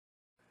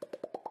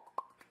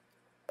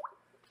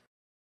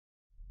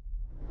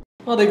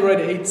Hi there,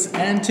 grade 8s,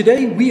 and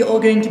today we are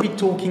going to be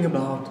talking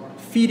about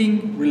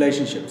feeding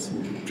relationships,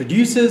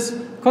 producers,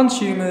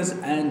 consumers,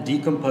 and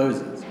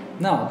decomposers.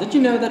 Now, did you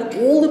know that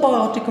all the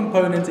biotic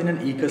components in an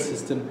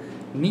ecosystem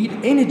need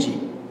energy,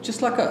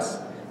 just like us,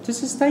 to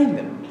sustain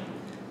them?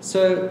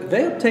 So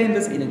they obtain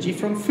this energy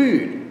from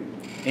food.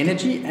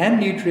 Energy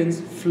and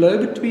nutrients flow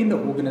between the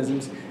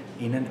organisms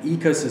in an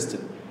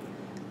ecosystem.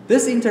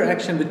 This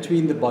interaction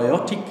between the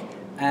biotic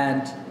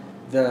and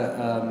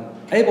the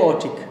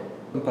abiotic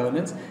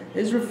components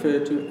is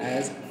referred to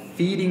as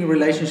feeding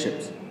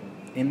relationships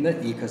in the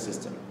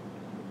ecosystem.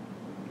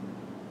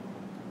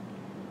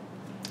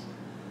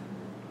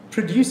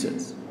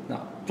 Producers.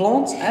 Now,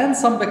 plants and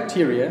some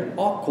bacteria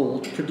are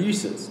called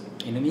producers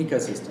in an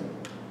ecosystem.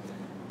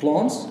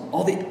 Plants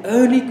are the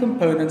only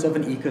components of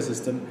an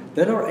ecosystem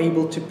that are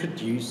able to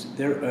produce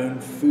their own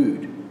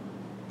food.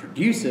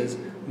 Producers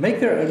make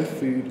their own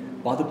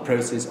food by the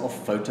process of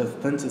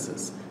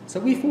photosynthesis. So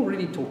we've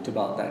already talked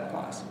about that,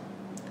 guys.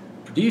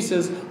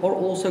 Producers are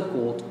also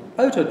called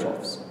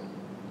autotrophs.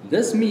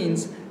 This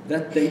means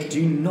that they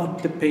do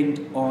not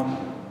depend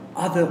on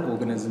other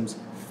organisms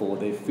for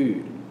their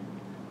food.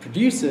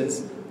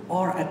 Producers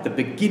are at the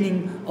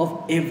beginning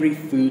of every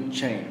food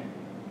chain.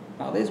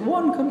 Now there's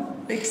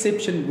one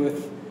exception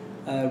with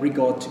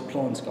regard to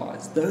plants,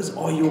 guys. Those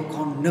are your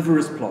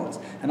carnivorous plants,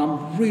 and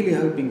I'm really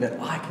hoping that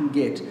I can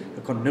get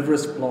a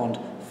carnivorous plant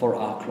for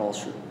our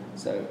classroom.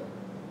 So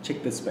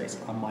check this space,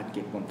 I might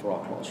get one for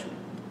our classroom.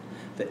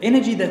 The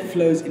energy that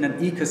flows in an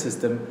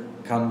ecosystem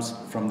comes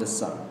from the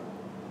sun.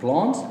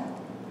 Plants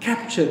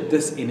capture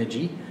this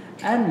energy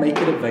and make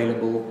it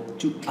available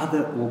to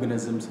other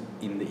organisms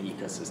in the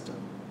ecosystem.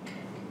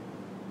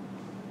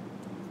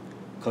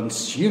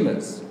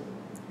 Consumers.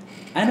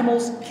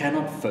 Animals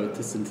cannot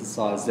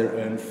photosynthesize their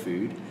own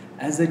food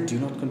as they do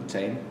not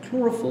contain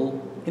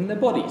chlorophyll in their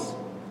bodies.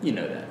 You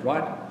know that,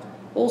 right?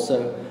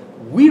 Also,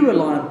 we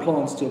rely on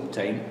plants to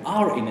obtain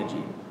our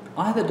energy,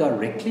 either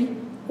directly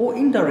or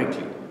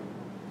indirectly.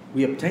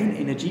 We obtain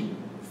energy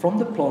from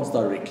the plants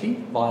directly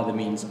via the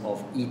means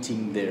of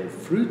eating their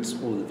fruits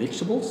or the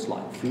vegetables,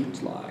 like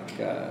fruits like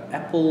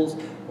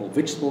apples, or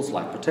vegetables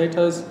like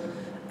potatoes,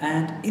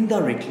 and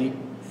indirectly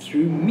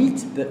through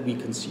meat that we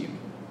consume.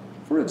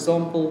 For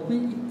example,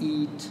 we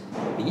eat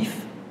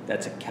beef,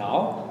 that's a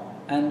cow,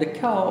 and the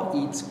cow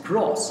eats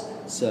grass.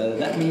 So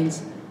that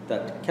means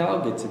that the cow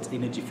gets its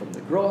energy from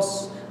the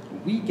grass,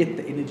 we get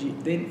the energy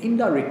then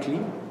indirectly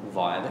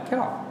via the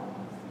cow.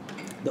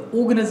 The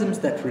organisms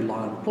that rely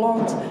on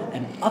plants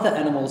and other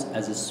animals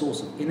as a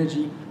source of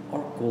energy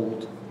are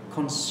called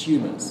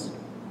consumers.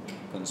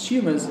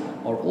 Consumers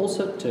are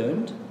also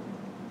termed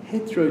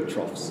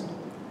heterotrophs.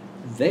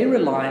 They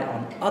rely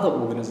on other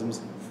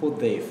organisms for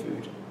their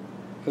food.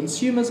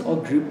 Consumers are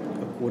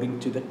grouped according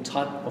to the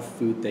type of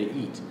food they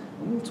eat,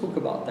 and we'll talk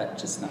about that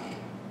just now.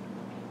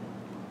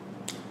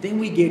 Then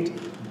we get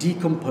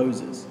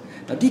decomposers.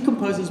 Now,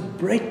 decomposers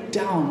break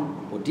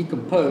down or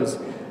decompose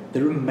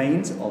the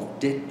remains of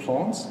dead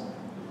plants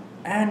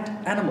and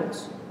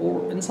animals,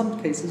 or in some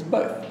cases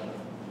both.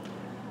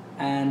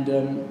 And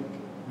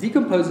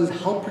decomposers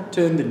help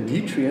return the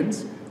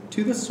nutrients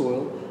to the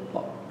soil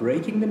by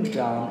breaking them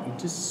down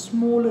into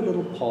smaller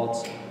little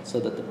parts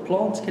so that the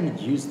plants can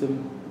use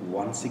them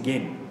once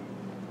again.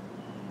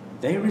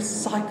 They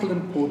recycle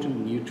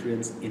important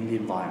nutrients in the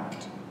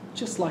environment,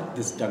 just like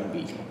this dung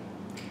beetle.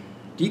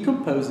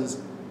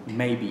 Decomposers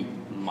may be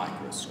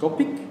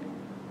microscopic,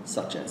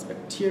 such as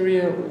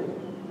bacteria, or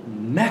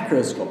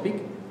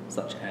macroscopic,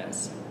 such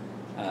as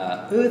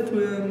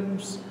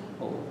earthworms,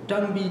 or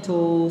dung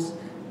beetles,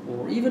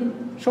 or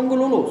even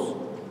shongololos,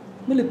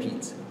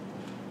 millipedes.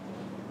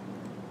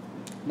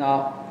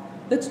 Now,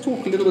 let's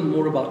talk a little bit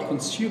more about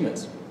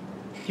consumers.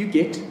 You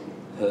get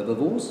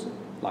herbivores,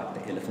 like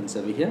the elephants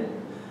over here.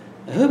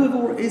 A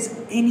herbivore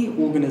is any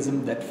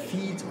organism that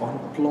feeds on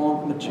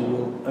plant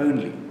material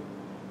only.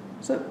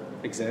 So,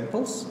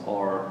 examples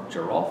are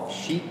giraffe,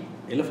 sheep,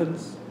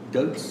 elephants,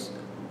 goats,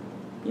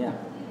 yeah.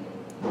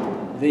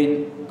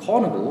 Then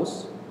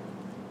carnivores.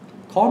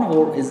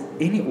 Carnivore is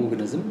any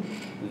organism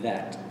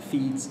that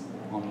feeds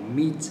on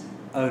meat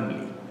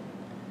only.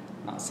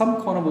 Now,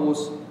 some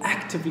carnivores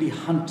actively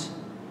hunt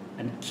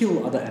and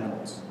kill other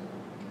animals,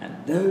 and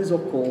those are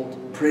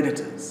called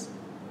predators.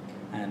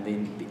 And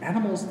then the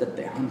animals that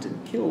they hunt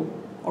and kill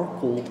are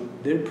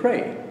called their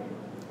prey.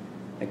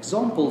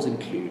 Examples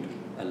include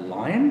a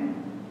lion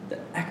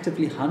that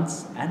actively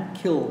hunts and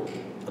kills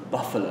a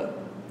buffalo.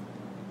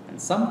 And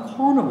some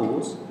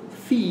carnivores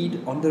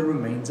feed on the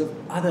remains of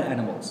other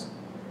animals.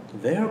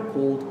 They are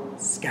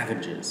called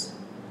scavengers.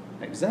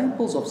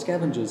 Examples of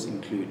scavengers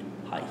include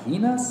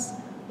hyenas,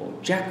 or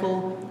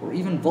jackal, or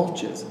even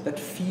vultures that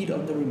feed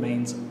on the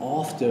remains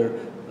after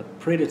a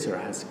predator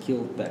has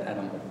killed that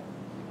animal.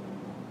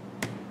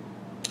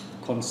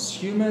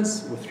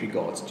 Consumers with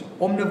regards to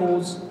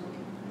omnivores.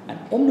 An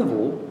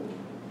omnivore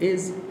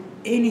is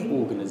any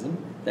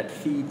organism that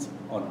feeds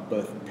on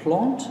both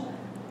plant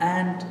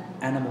and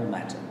animal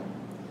matter.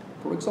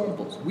 For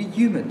example, we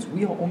humans,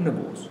 we are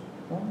omnivores.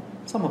 Well,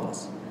 some of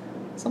us.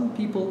 some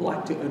people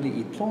like to only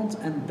eat plants,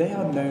 and they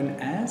are known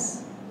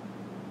as,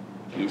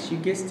 yes, you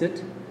guessed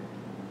it,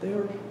 they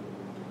are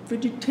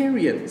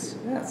vegetarians.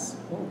 Yes,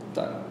 well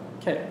done.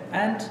 Okay,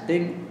 and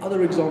then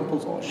other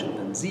examples are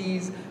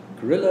chimpanzees,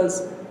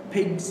 gorillas,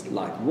 pigs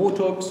like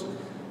warthogs.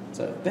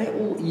 So they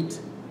all eat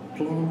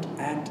plant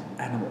and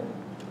animal.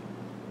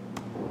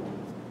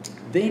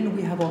 Then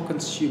we have our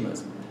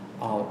consumers,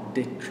 our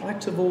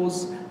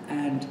detritivores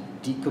and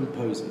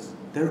decomposers.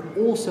 They're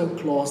also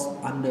classed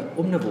under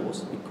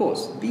omnivores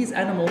because these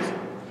animals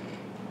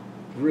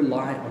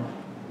rely on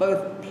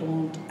both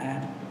plant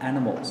and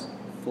animals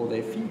for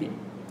their feeding.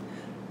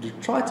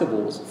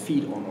 Detritivores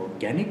feed on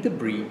organic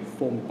debris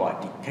formed by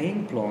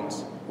decaying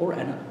plants or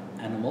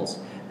animals,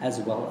 as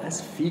well as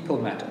fecal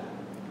matter.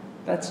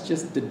 That's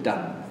just the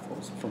dung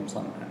from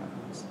some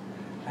animals.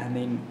 And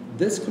then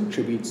this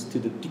contributes to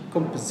the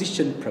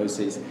decomposition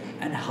process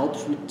and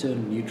helps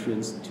return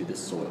nutrients to the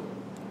soil.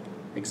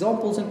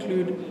 Examples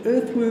include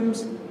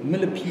earthworms,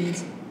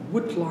 millipedes,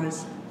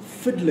 woodlice,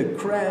 fiddler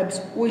crabs,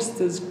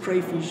 oysters,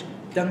 crayfish,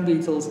 dung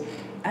beetles,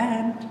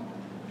 and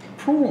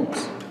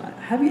prawns.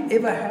 Have you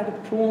ever had a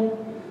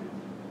prawn?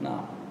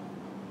 Now,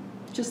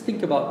 just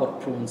think about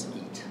what prawns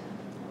eat,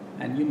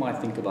 and you might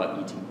think about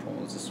eating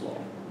prawns as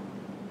well.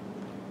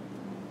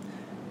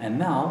 And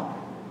now,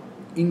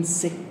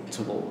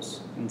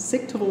 insectivores.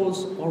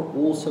 Insectivores are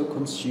also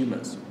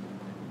consumers.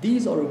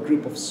 These are a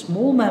group of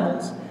small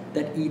mammals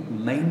that eat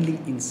mainly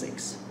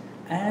insects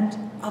and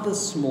other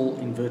small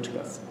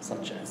invertebrates,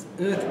 such as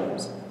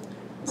earthworms.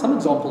 Some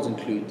examples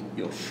include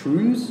your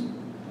shrews,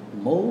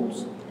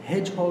 moles,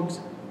 hedgehogs,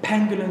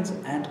 pangolins,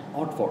 and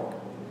aardvark.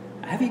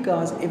 Have you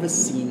guys ever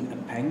seen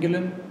a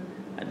pangolin?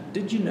 And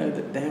did you know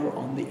that they are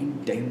on the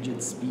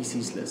endangered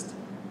species list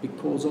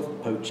because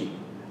of poaching?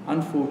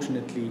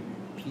 Unfortunately,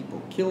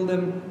 people kill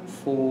them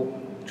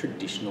for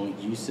traditional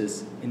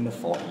uses in the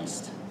Far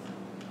East.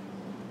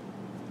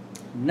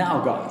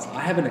 Now guys, I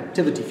have an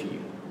activity for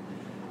you.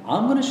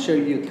 I'm going to show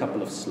you a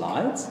couple of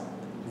slides.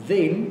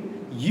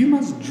 Then you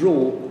must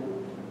draw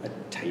a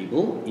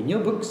table in your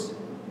books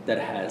that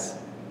has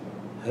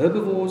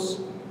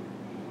herbivores,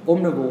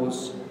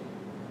 omnivores,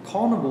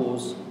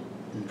 carnivores,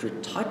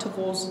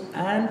 detritivores,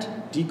 and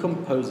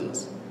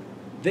decomposers.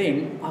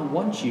 Then I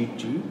want you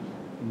to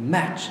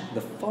match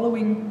the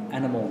following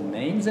animal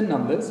names and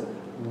numbers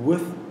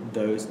with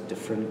those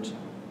different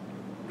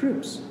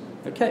groups.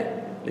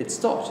 Okay, let's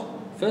start.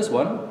 First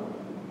one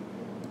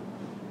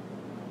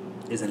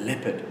is a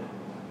leopard.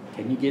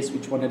 Can you guess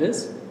which one it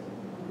is?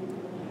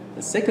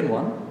 The second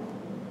one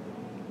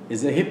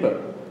is a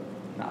hippo.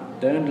 Now,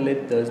 don't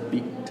let those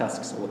big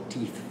tusks or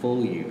teeth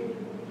fool you.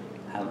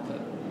 Have a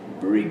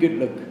very good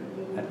look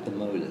at the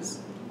molars.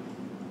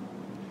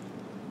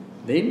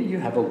 Then you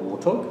have a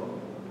warthog,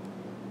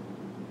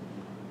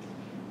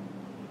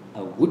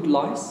 a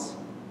woodlice,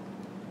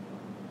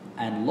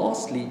 and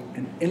lastly,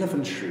 an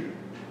elephant shrew.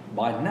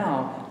 By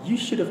now, you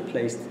should have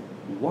placed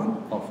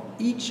one of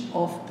each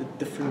of the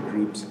different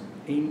groups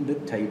in the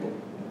table.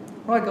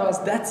 Alright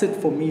guys, that's it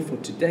for me for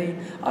today.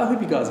 I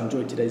hope you guys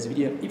enjoyed today's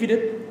video. If you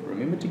did,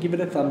 remember to give it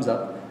a thumbs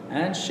up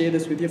and share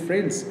this with your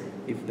friends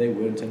if they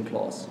weren't in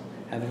class.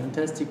 Have a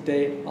fantastic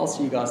day. I'll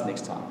see you guys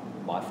next time.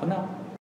 Bye for now.